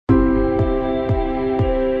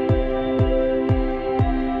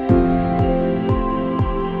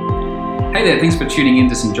Hey there, thanks for tuning in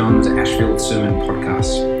to St John's Ashfield Sermon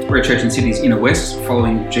Podcast. We're a church in Sydney's inner west,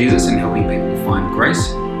 following Jesus and helping people find grace,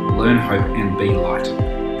 learn hope and be light.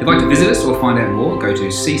 If you'd like to visit us or find out more, go to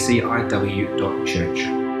cciw.church.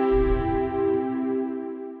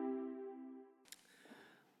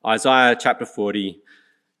 Isaiah chapter 40,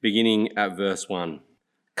 beginning at verse 1.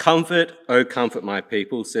 Comfort, O comfort my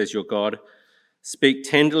people, says your God. Speak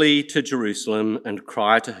tenderly to Jerusalem and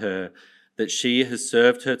cry to her that she has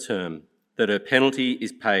served her term, that her penalty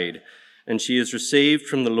is paid, and she has received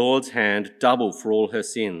from the Lord's hand double for all her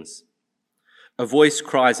sins. A voice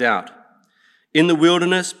cries out, "In the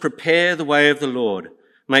wilderness prepare the way of the Lord,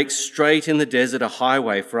 make straight in the desert a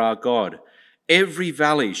highway for our God. Every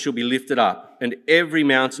valley shall be lifted up, and every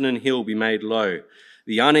mountain and hill be made low.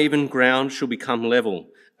 The uneven ground shall become level,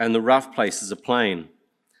 and the rough places a plain.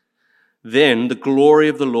 Then the glory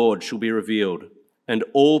of the Lord shall be revealed, and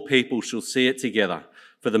all people shall see it together,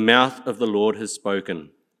 for the mouth of the Lord has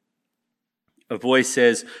spoken." A voice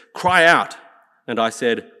says, "Cry out." And I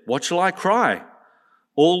said, "What shall I cry?"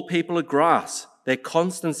 All people are grass. Their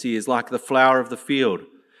constancy is like the flower of the field.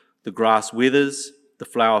 The grass withers, the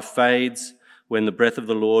flower fades, when the breath of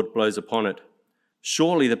the Lord blows upon it.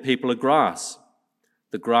 Surely the people are grass.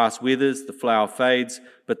 The grass withers, the flower fades,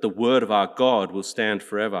 but the word of our God will stand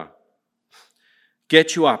forever.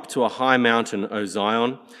 Get you up to a high mountain, O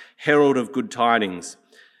Zion, herald of good tidings.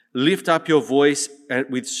 Lift up your voice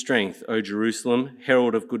with strength, O Jerusalem,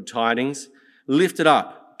 herald of good tidings. Lift it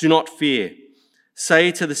up, do not fear.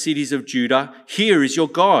 Say to the cities of Judah, "Here is your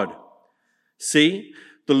God." See,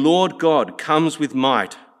 the Lord God comes with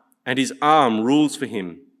might, and his arm rules for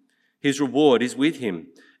him. His reward is with him,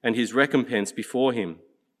 and his recompense before him.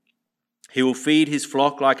 He will feed his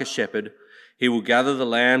flock like a shepherd. He will gather the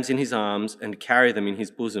lambs in his arms and carry them in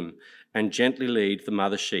his bosom, and gently lead the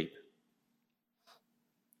mother sheep.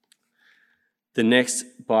 The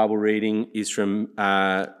next Bible reading is from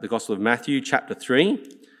the Gospel of Matthew, chapter 3,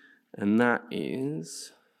 and that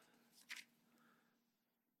is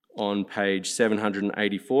on page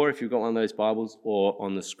 784, if you've got one of those Bibles, or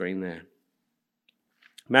on the screen there.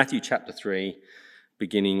 Matthew chapter 3,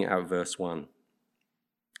 beginning at verse 1.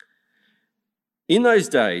 In those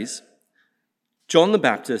days, John the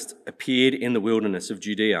Baptist appeared in the wilderness of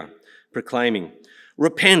Judea, proclaiming,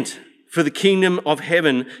 "Repent, for the kingdom of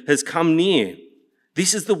heaven has come near.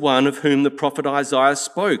 This is the one of whom the prophet Isaiah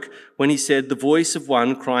spoke when he said, 'The voice of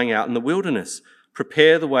one crying out in the wilderness,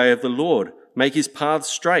 prepare the way of the Lord, make his paths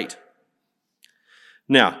straight.'"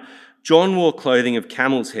 Now, John wore clothing of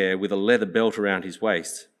camel's hair with a leather belt around his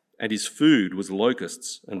waist, and his food was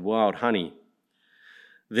locusts and wild honey.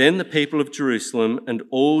 Then the people of Jerusalem and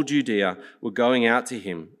all Judea were going out to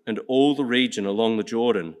him, and all the region along the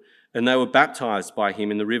Jordan, and they were baptized by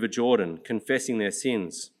him in the river Jordan, confessing their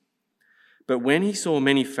sins. But when he saw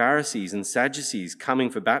many Pharisees and Sadducees coming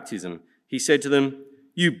for baptism, he said to them,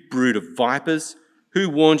 "You brood of vipers, who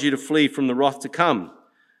warned you to flee from the wrath to come?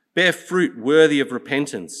 Bear fruit worthy of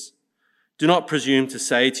repentance. Do not presume to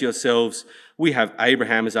say to yourselves, 'We have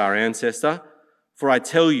Abraham as our ancestor,' for I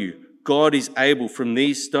tell you, God is able from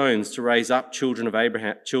these stones to raise up children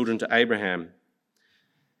to Abraham.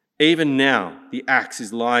 Even now the axe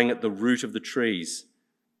is lying at the root of the trees.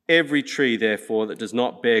 Every tree, therefore, that does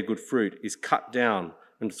not bear good fruit is cut down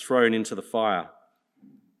and thrown into the fire.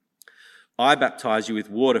 I baptize you with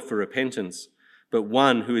water for repentance, but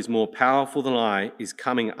one who is more powerful than I is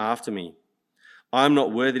coming after me. I am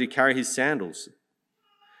not worthy to carry his sandals.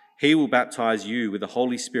 He will baptize you with the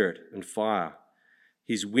Holy Spirit and fire.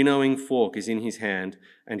 His winnowing fork is in his hand,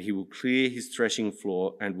 and he will clear his threshing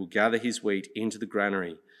floor and will gather his wheat into the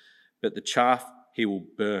granary, but the chaff he will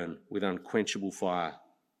burn with unquenchable fire."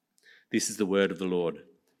 This is the word of the Lord.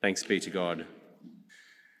 Thanks be to God.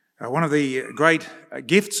 One of the great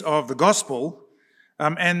gifts of the gospel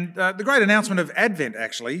and the great announcement of Advent,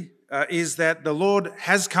 actually, is that the Lord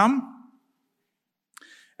has come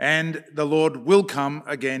and the Lord will come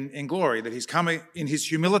again in glory, that he's come in his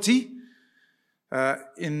humility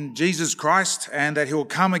in Jesus Christ, and that he will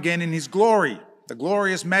come again in his glory, the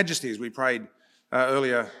glorious majesty, as we prayed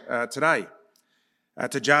earlier today,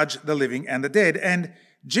 to judge the living and the dead. And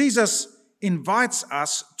Jesus invites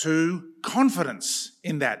us to confidence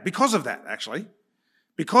in that, because of that, actually.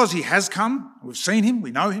 Because he has come, we've seen him,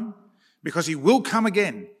 we know him, because he will come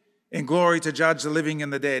again in glory to judge the living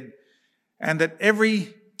and the dead, and that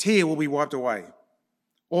every tear will be wiped away.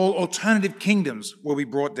 All alternative kingdoms will be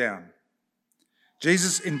brought down.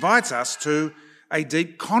 Jesus invites us to a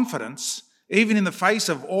deep confidence, even in the face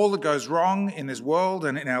of all that goes wrong in this world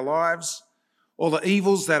and in our lives, all the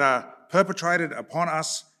evils that are perpetrated upon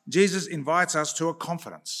us. Jesus invites us to a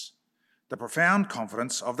confidence, the profound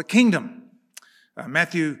confidence of the kingdom.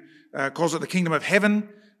 Matthew calls it the kingdom of heaven.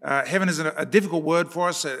 Heaven is a difficult word for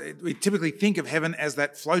us. We typically think of heaven as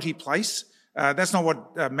that floaty place. That's not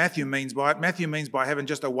what Matthew means by it. Matthew means by heaven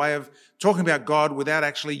just a way of talking about God without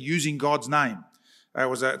actually using God's name.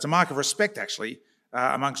 It's a mark of respect, actually,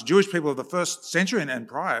 amongst Jewish people of the first century and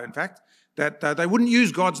prior, in fact, that they wouldn't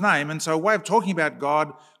use God's name. And so a way of talking about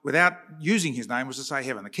God without using his name was to say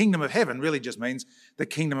heaven. The kingdom of heaven really just means the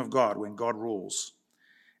kingdom of God, when God rules.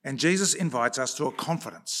 And Jesus invites us to a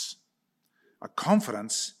confidence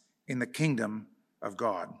in the kingdom of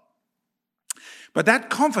God. But that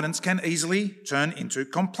confidence can easily turn into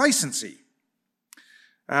complacency.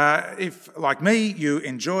 If, like me, you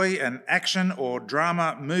enjoy an action or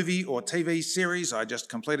drama movie or TV series, I just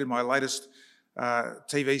completed my latest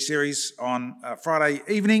TV series on Friday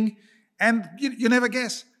evening, and you never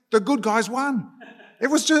guess, the good guys won. It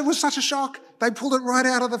was such a shock. They pulled it right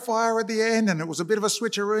out of the fire at the end, and it was a bit of a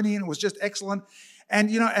switcheroony, and it was just excellent. And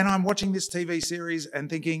and I'm watching this TV series and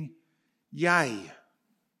thinking, yay,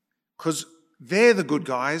 because they're the good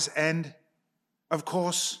guys, and of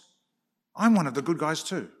course, I'm one of the good guys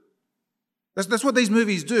too. That's what these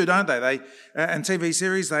movies do, don't they? And TV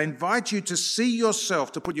series, they invite you to see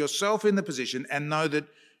yourself, to put yourself in the position and know that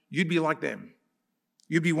you'd be like them.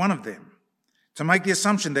 You'd be one of them. To make the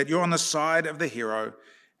assumption that you're on the side of the hero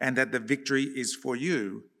and that the victory is for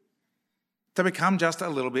you. To become just a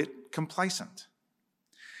little bit complacent.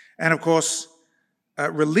 And of course,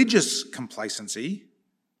 religious complacency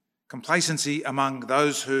among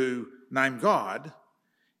those who name God,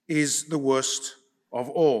 is the worst of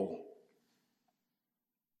all.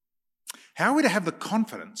 How are we to have the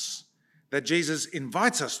confidence that Jesus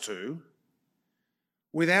invites us to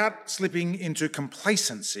without slipping into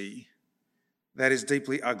complacency that is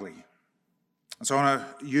deeply ugly? And so I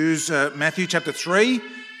want to use Matthew chapter 3,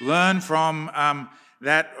 learn from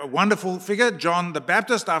that wonderful figure, John the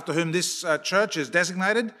Baptist, after whom this church is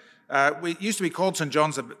designated. We used to be called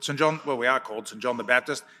we are called St. John the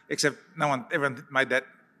Baptist, except everyone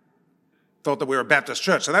thought that we were a Baptist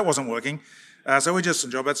church, so that wasn't working. So we're just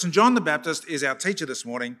St. John. But St. John the Baptist is our teacher this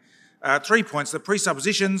morning. 3 points: the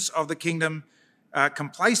presuppositions of the kingdom,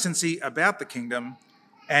 complacency about the kingdom,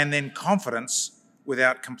 and then confidence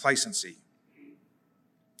without complacency.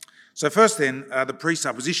 So first then, the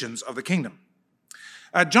presuppositions of the kingdom.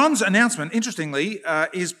 John's announcement, interestingly,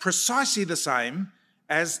 is precisely the same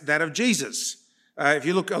as that of Jesus. If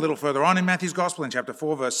you look a little further on in Matthew's Gospel, in chapter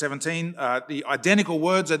 4, verse 17, the identical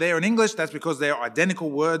words are there in English. That's because they're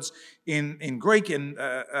identical words in Greek,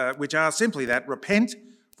 which are simply that: repent,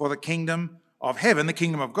 for the kingdom of heaven, the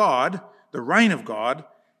kingdom of God, the reign of God,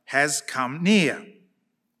 has come near.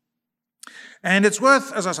 And it's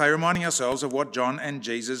worth, as I say, reminding ourselves of what John and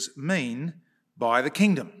Jesus mean by the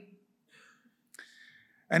kingdom.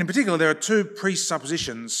 And in particular, there are 2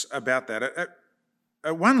 presuppositions about that.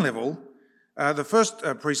 At one level, the first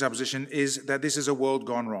presupposition is that this is a world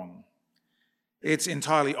gone wrong. It's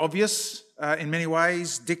entirely obvious in many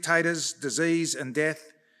ways: dictators, disease and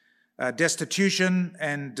death, destitution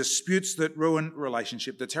and disputes that ruin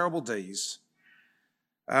relationship, the terrible Ds.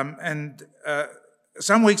 And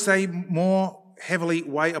some weeks they more heavily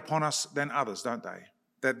weigh upon us than others, don't they?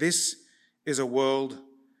 That this is a world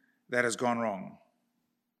that has gone wrong.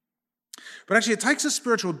 But actually, it takes a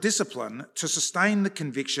spiritual discipline to sustain the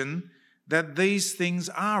conviction that these things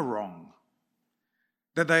are wrong,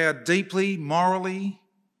 that they are deeply, morally,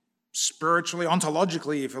 spiritually,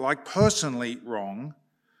 ontologically, if you like, personally wrong,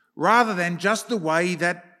 rather than just the way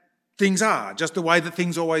that things are, just the way that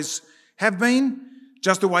things always have been,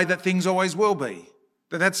 just the way that things always will be.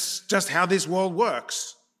 That that's just how this world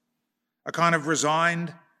works. A kind of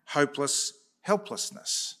resigned, hopeless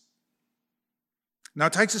helplessness. Now,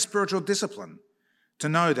 it takes a spiritual discipline to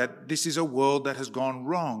know that this is a world that has gone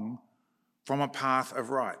wrong from a path of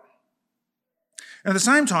right. And at the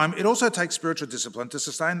same time, it also takes spiritual discipline to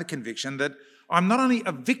sustain the conviction that I'm not only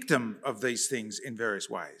a victim of these things in various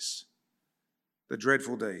ways, the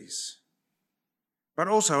dreadful Ds, but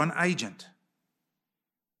also an agent,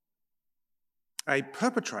 a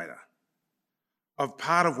perpetrator of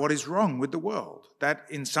part of what is wrong with the world. That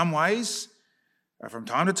in some ways, from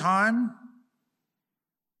time to time,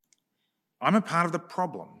 I'm a part of the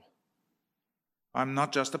problem. I'm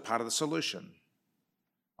not just a part of the solution.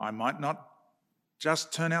 I might not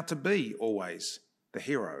just turn out to be always the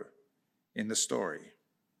hero in the story.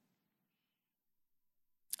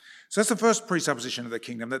 So that's the first presupposition of the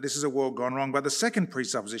kingdom, that this is a world gone wrong. But the second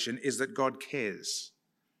presupposition is that God cares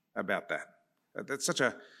about that. That's such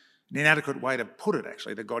an inadequate way to put it,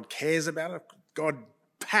 actually, that God cares about it. God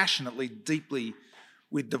passionately, deeply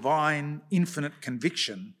with divine, infinite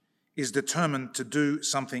conviction, is determined to do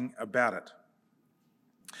something about it.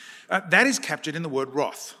 That is captured in the word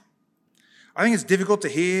wrath. I think it's difficult to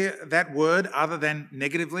hear that word other than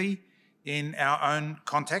negatively in our own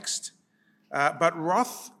context. But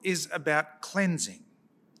wrath is about cleansing.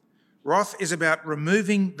 Wrath is about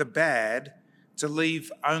removing the bad to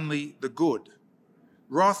leave only the good.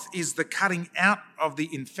 Wrath is the cutting out of the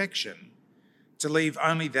infection to leave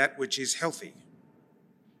only that which is healthy.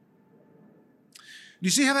 Do you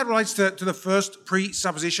see how that relates to the first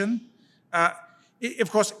presupposition? Of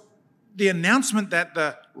course, the announcement that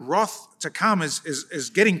the wrath to come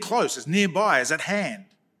is getting close, is nearby, is at hand,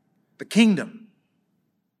 the kingdom.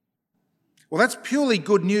 Well, that's purely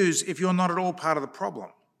good news if you're not at all part of the problem.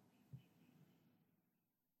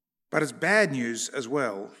 But it's bad news as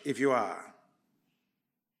well if you are.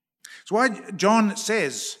 It's why John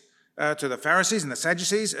says to the Pharisees and the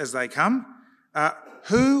Sadducees as they come,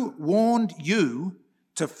 who warned you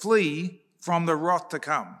to flee from the wrath to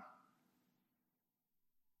come?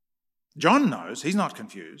 John knows, he's not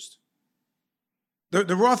confused.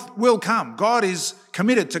 The wrath will come. God is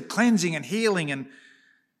committed to cleansing and healing and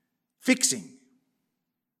fixing.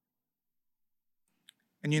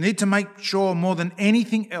 And you need to make sure more than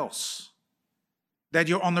anything else that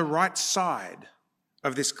you're on the right side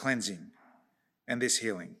of this cleansing and this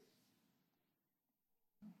healing.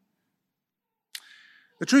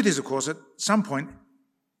 The truth is, of course, at some point,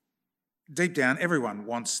 deep down, everyone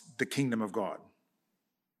wants the kingdom of God.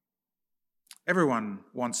 Everyone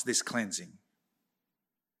wants this cleansing.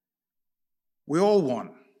 We all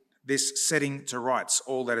want this setting to rights,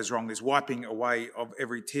 all that is wrong, this wiping away of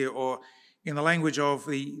every tear, or in the language of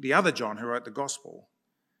the other John who wrote the gospel,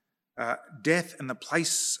 death and the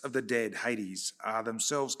place of the dead, Hades, are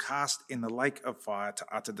themselves cast in the lake of fire to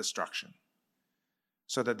utter destruction,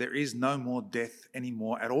 so that there is no more death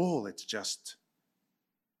anymore at all. It's just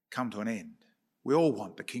come to an end. We all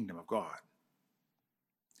want the kingdom of God.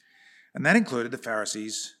 And that included the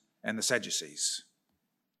Pharisees and the Sadducees,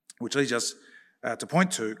 which leads us to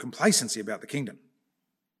point to complacency about the kingdom.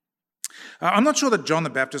 I'm not sure that John the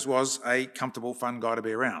Baptist was a comfortable, fun guy to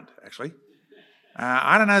be around, actually.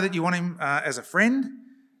 I don't know that you want him as a friend.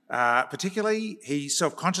 Particularly, he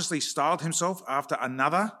self-consciously styled himself after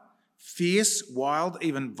another fierce, wild,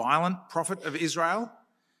 even violent prophet of Israel,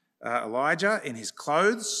 Elijah, in his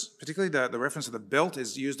clothes. Particularly the reference to the belt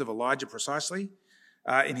is used of Elijah precisely.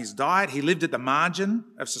 In his diet, he lived at the margin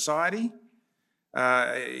of society.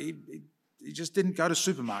 He just didn't go to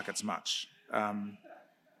supermarkets much.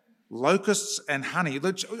 Locusts and honey.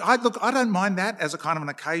 I don't mind that as a kind of an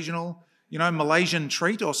occasional, Malaysian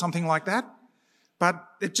treat or something like that. But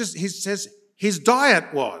he says his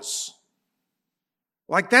diet was.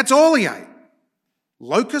 Like, that's all he ate.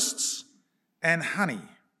 Locusts and honey.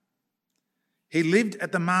 He lived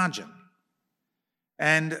at the margin.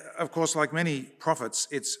 And, of course, like many prophets,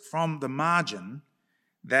 it's from the margin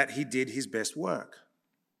that he did his best work.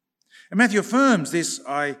 And Matthew affirms this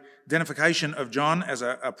identification of John as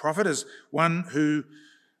a prophet, as one who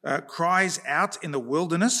cries out in the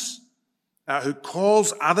wilderness, who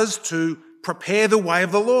calls others to prepare the way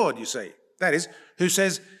of the Lord, you see. That is, who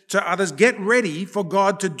says to others, get ready for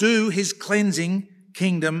God to do his cleansing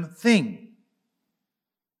kingdom thing.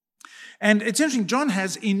 And it's interesting, John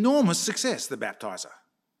has enormous success, the baptizer.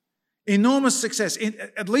 Enormous success,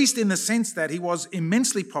 at least in the sense that he was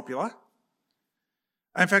immensely popular.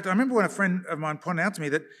 In fact, I remember when a friend of mine pointed out to me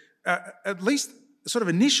that at least sort of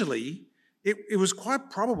initially, it was quite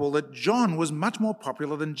probable that John was much more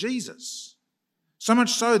popular than Jesus. So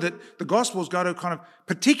much so that the Gospels go to kind of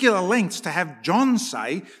particular lengths to have John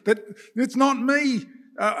say that it's not me.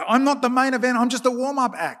 I'm not the main event. I'm just a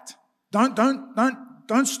warm-up act.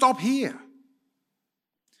 Don't stop here.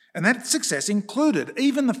 And that success included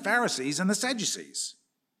even the Pharisees and the Sadducees.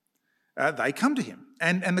 They come to him.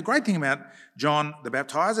 And the great thing about John the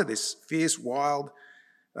Baptizer, this fierce, wild,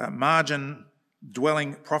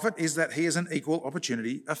 margin-dwelling prophet, is that he is an equal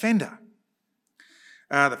opportunity offender.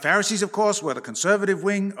 The Pharisees, of course, were the conservative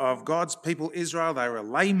wing of God's people Israel. They were a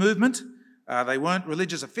lay movement. They weren't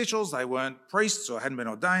religious officials. They weren't priests or hadn't been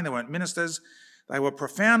ordained. They weren't ministers. They were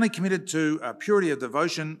profoundly committed to purity of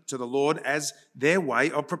devotion to the Lord as their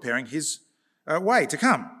way of preparing his way to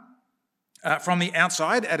come. From the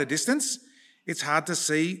outside, at a distance, it's hard to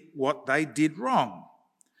see what they did wrong.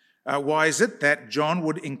 Why is it that John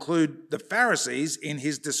would include the Pharisees in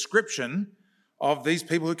his description of these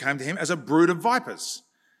people who came to him as a brood of vipers?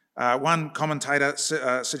 One commentator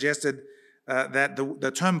suggested that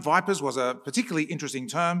the term vipers was a particularly interesting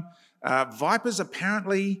term. Vipers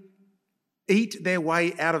apparently eat their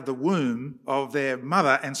way out of the womb of their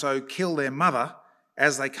mother and so kill their mother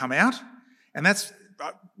as they come out. And that's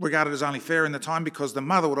regarded as only fair in the time because the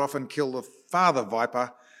mother would often kill the father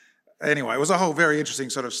viper. Anyway, it was a whole very interesting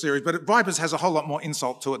sort of series, but vipers has a whole lot more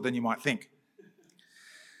insult to it than you might think.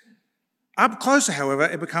 Up closer, however,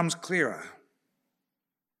 it becomes clearer.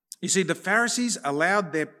 You see, the Pharisees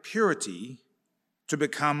allowed their purity to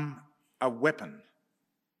become a weapon.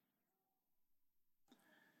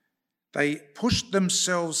 They pushed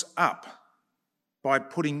themselves up by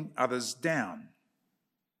putting others down.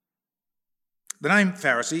 The name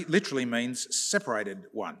Pharisee literally means separated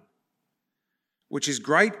one, which is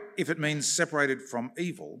great if it means separated from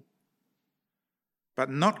evil, but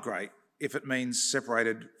not great if it means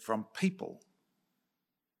separated from people.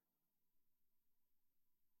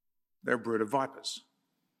 They're a brood of vipers.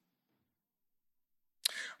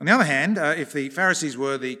 On the other hand, if the Pharisees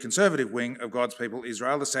were the conservative wing of God's people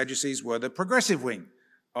Israel, the Sadducees were the progressive wing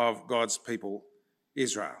of God's people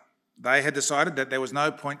Israel. They had decided that there was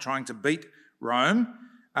no point trying to beat Rome,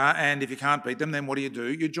 and if you can't beat them, then what do?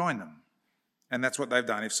 You join them. And that's what they've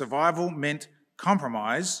done. If survival meant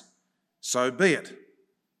compromise, so be it.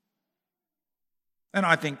 And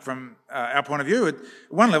I think from our point of view, at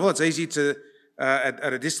one level, it's easy to,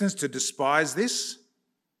 at a distance, to despise this.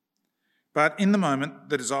 But in the moment,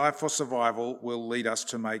 the desire for survival will lead us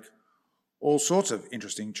to make all sorts of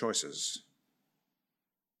interesting choices.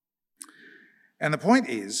 And the point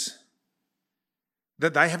is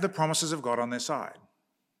that they have the promises of God on their side.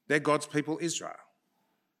 They're God's people, Israel.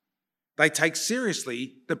 They take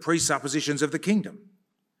seriously the presuppositions of the kingdom,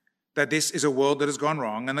 that this is a world that has gone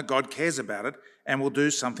wrong and that God cares about it and will do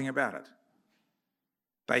something about it.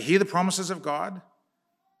 They hear the promises of God.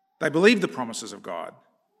 They believe the promises of God.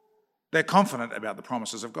 They're confident about the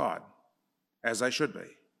promises of God, as they should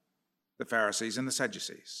be, the Pharisees and the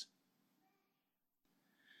Sadducees.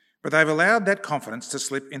 But they've allowed that confidence to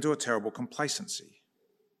slip into a terrible complacency.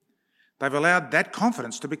 They've allowed that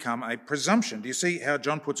confidence to become a presumption. Do you see how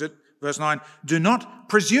John puts it? Verse 9, do not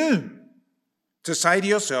presume to say to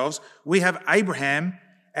yourselves, we have Abraham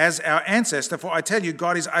as our ancestor, for I tell you,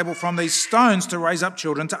 God is able from these stones to raise up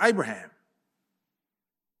children to Abraham.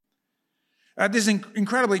 This is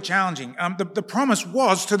incredibly challenging. The promise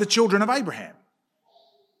was to the children of Abraham.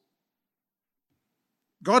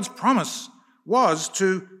 God's promise was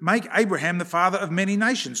to make Abraham the father of many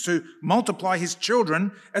nations, to multiply his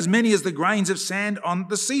children as many as the grains of sand on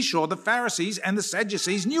the seashore. The Pharisees and the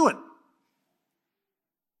Sadducees knew it.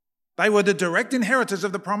 They were the direct inheritors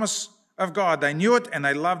of the promise of God. They knew it and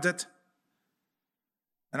they loved it.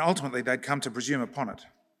 And ultimately they'd come to presume upon it.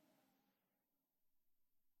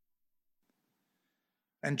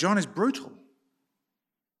 And John is brutal.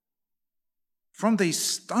 From these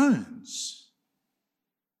stones,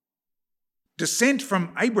 descent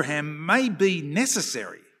from Abraham may be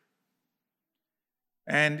necessary.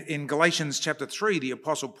 And in Galatians chapter 3, the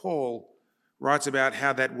Apostle Paul writes about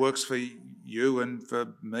how that works for you and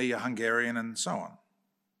for me, a Hungarian, and so on.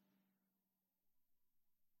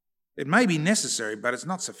 It may be necessary, but it's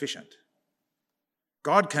not sufficient.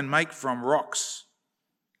 God can make from rocks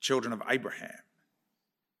children of Abraham.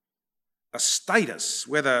 A status,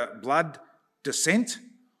 whether blood descent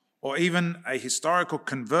or even a historical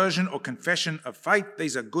conversion or confession of faith,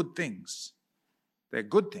 these are good things. They're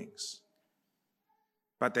good things,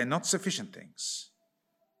 but they're not sufficient things.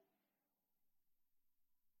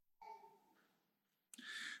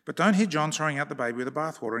 But don't hear John throwing out the baby with the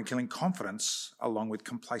bathwater and killing confidence along with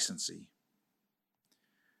complacency.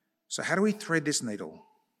 So how do we thread this needle?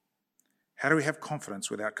 How do we have confidence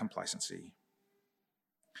without complacency?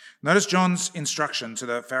 Notice John's instruction to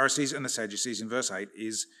the Pharisees and the Sadducees in verse 8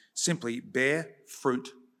 is simply bear fruit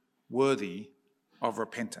worthy of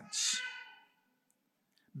repentance.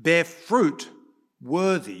 Bear fruit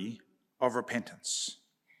worthy of repentance.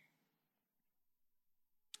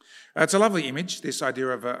 It's a lovely image, this idea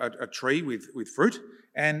of a tree with fruit,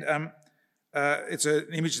 and it's an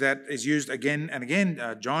image that is used again and again.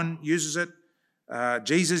 John uses it,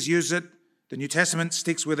 Jesus uses it, the New Testament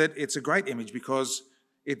sticks with it. It's a great image because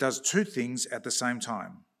it does two things at the same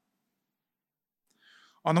time.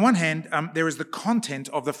 On the one hand, there is the content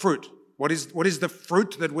of the fruit. What is the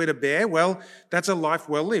fruit that we're to bear? Well, that's a life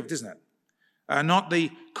well lived, isn't it? Not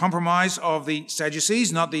the compromise of the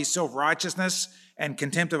Sadducees, not the self-righteousness and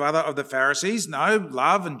contempt of other of the Pharisees. No,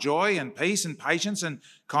 love and joy and peace and patience and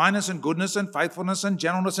kindness and goodness and faithfulness and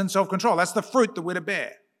gentleness and self-control. That's the fruit that we're to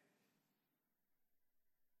bear.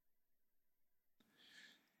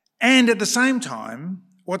 And at the same time,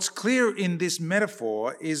 what's clear in this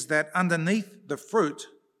metaphor is that underneath the fruit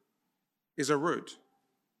is a root.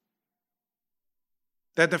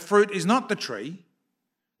 that the fruit is not the tree,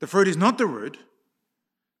 the fruit is not the root.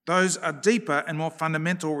 Those are deeper and more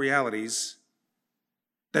fundamental realities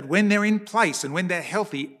that when they're in place and when they're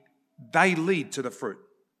healthy, they lead to the fruit.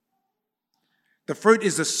 The fruit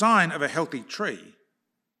is the sign of a healthy tree,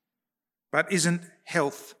 but isn't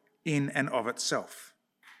health in and of itself.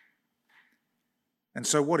 And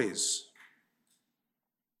so what is?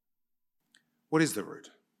 What is the root?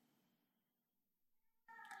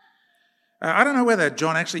 I don't know whether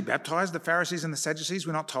John actually baptized the Pharisees and the Sadducees.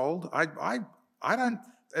 We're not told. I don't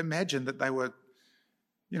imagine that they were,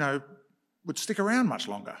 would stick around much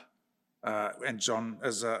longer. And John,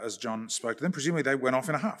 as John spoke to them, presumably they went off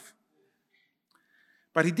in a huff.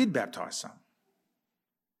 But he did baptize some.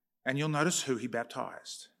 And you'll notice who he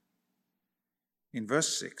baptized. In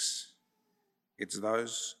verse 6, it's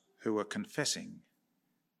those who are confessing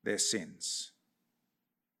their sins.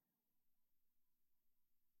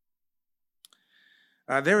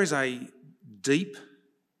 There is a deep,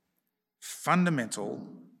 fundamental,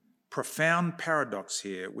 profound paradox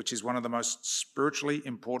here, which is one of the most spiritually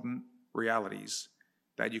important realities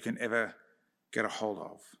that you can ever get a hold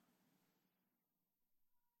of.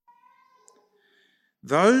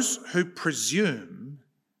 Those who presume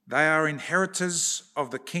they are inheritors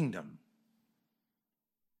of the kingdom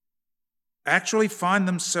actually find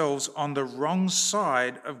themselves on the wrong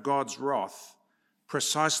side of God's wrath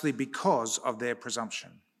precisely because of their presumption.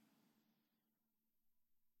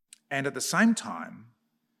 And at the same time,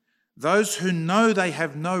 those who know they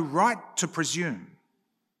have no right to presume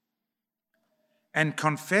and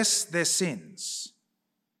confess their sins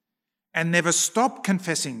and never stop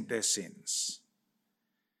confessing their sins,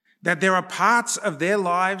 that there are parts of their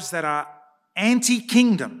lives that are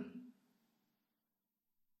anti-kingdom.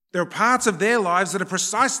 There are parts of their lives that are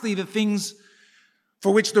precisely the things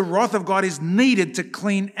for which the wrath of God is needed to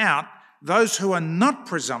clean out. Those who are not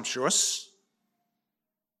presumptuous,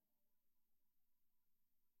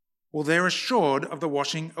 well, they're assured of the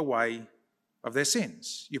washing away of their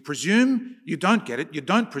sins. You presume, you don't get it. You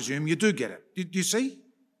don't presume, you do get it. Do you see?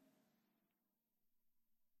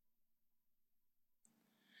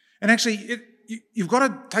 And actually, you've got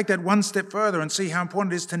to take that one step further and see how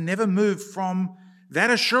important it is to never move from that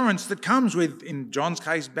assurance that comes with, in John's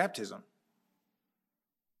case, baptism.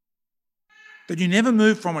 That you never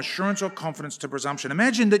move from assurance or confidence to presumption.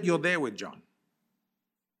 Imagine that you're there with John.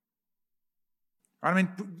 Right? I mean,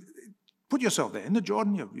 put yourself there in the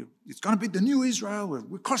Jordan. It's going to be the new Israel.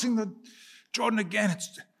 We're crossing the Jordan again.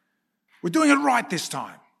 We're doing it right this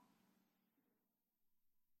time.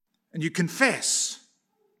 And you confess.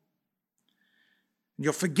 And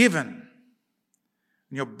you're forgiven.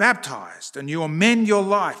 And you're baptized. And you amend your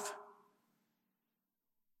life.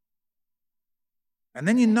 And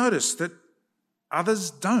then you notice that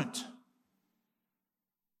others don't.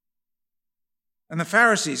 And the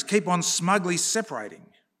Pharisees keep on smugly separating.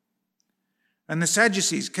 And the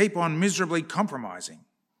Sadducees keep on miserably compromising.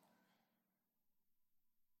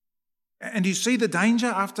 And you see the danger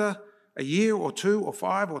after a year or 2 or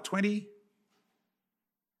 5 or 20?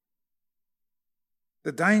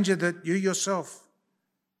 The danger that you yourself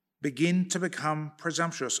begin to become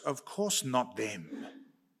presumptuous. Of course not them.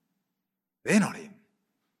 They're not in.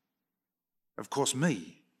 Of course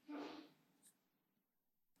me.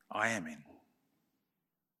 I am in.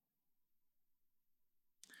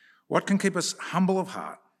 What can keep us humble of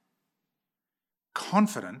heart,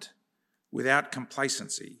 confident without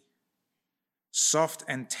complacency, soft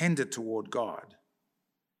and tender toward God,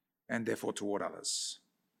 and therefore toward others?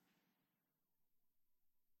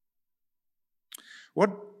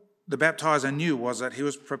 What the baptizer knew was that he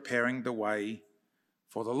was preparing the way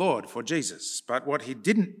for the Lord, for Jesus. But what he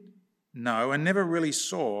didn't know and never really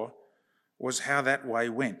saw was how that way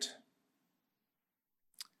went.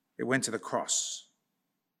 It went to the cross.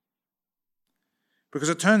 Because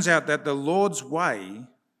it turns out that the Lord's way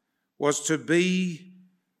was to be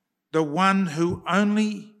the one who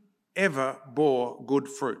only ever bore good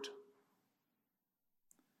fruit.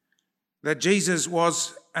 That Jesus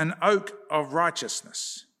was an oak of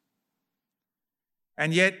righteousness.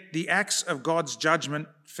 And yet the axe of God's judgment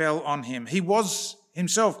fell on him. He was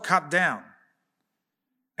himself cut down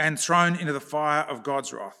and thrown into the fire of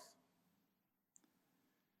God's wrath.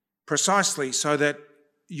 Precisely so that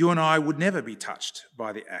you and I would never be touched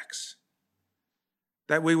by the axe.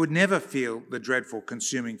 That we would never feel the dreadful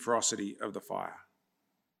consuming ferocity of the fire.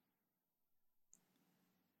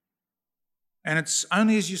 And it's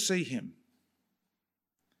only as you see him,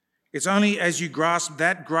 it's only as you grasp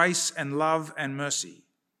that grace and love and mercy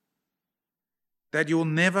that you'll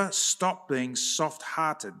never stop being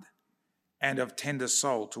soft-hearted and of tender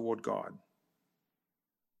soul toward God.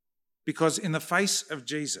 because in the face of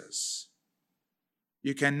Jesus,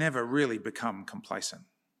 you can never really become complacent.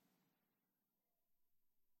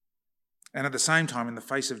 And at the same time, in the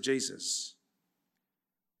face of Jesus,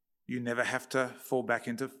 you never have to fall back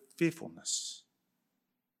into fearfulness,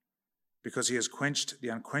 because he has quenched the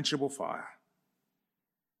unquenchable fire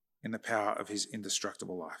in the power of his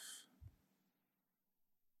indestructible life.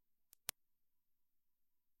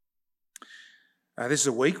 This is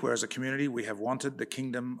a week where, as a community, we have wanted the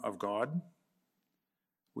kingdom of God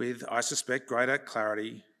with, I suspect, greater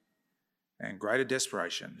clarity and greater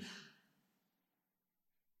desperation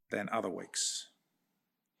than other weeks.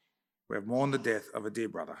 We have mourned the death of a dear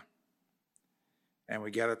brother, and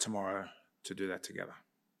we gather tomorrow to do that together.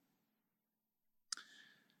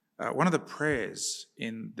 One of the prayers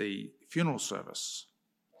in the funeral service,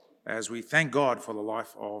 as we thank God for the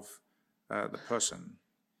life of the person,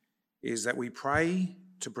 is that we pray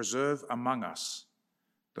to preserve among us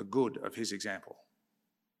the good of his example.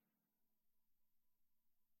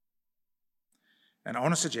 And I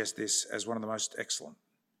want to suggest this as one of the most excellent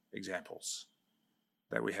examples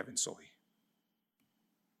that we have in Sully.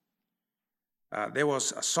 There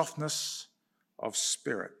was a softness of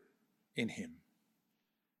spirit in him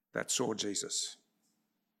that saw Jesus.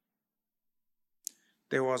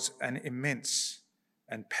 There was an immense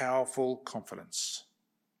and powerful confidence.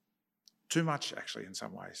 Too much, actually, in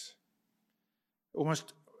some ways.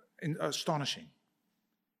 Almost astonishing.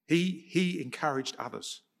 He encouraged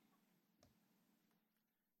others.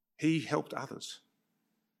 He helped others.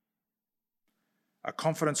 A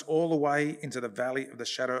confidence all the way into the valley of the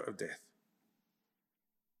shadow of death.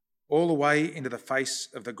 All the way into the face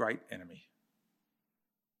of the great enemy.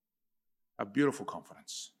 A beautiful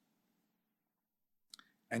confidence.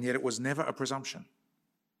 And yet it was never a presumption.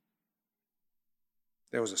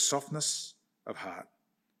 There was a softness of heart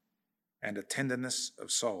and a tenderness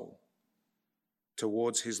of soul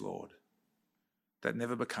towards his Lord that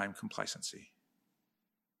never became complacency.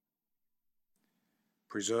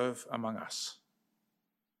 Preserve among us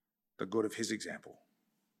the good of his example.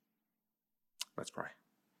 Let's pray.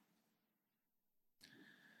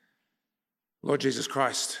 Lord Jesus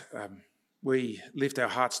Christ, we lift our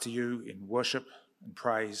hearts to you in worship and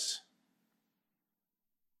praise.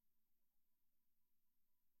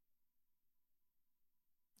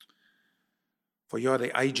 For you are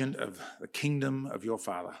the agent of the kingdom of your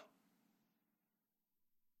Father.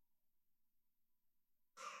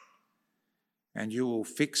 And you will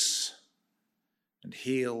fix and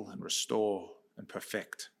heal and restore and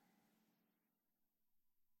perfect.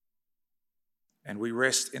 And we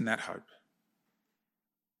rest in that hope.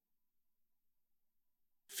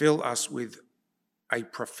 Fill us with a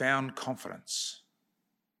profound confidence.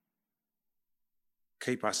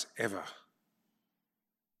 Keep us ever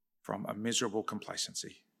from a miserable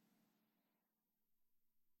complacency.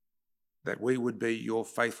 That we would be your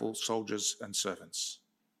faithful soldiers and servants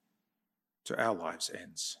to our lives'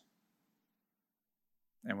 ends.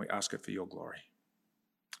 And we ask it for your glory.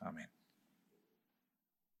 Amen.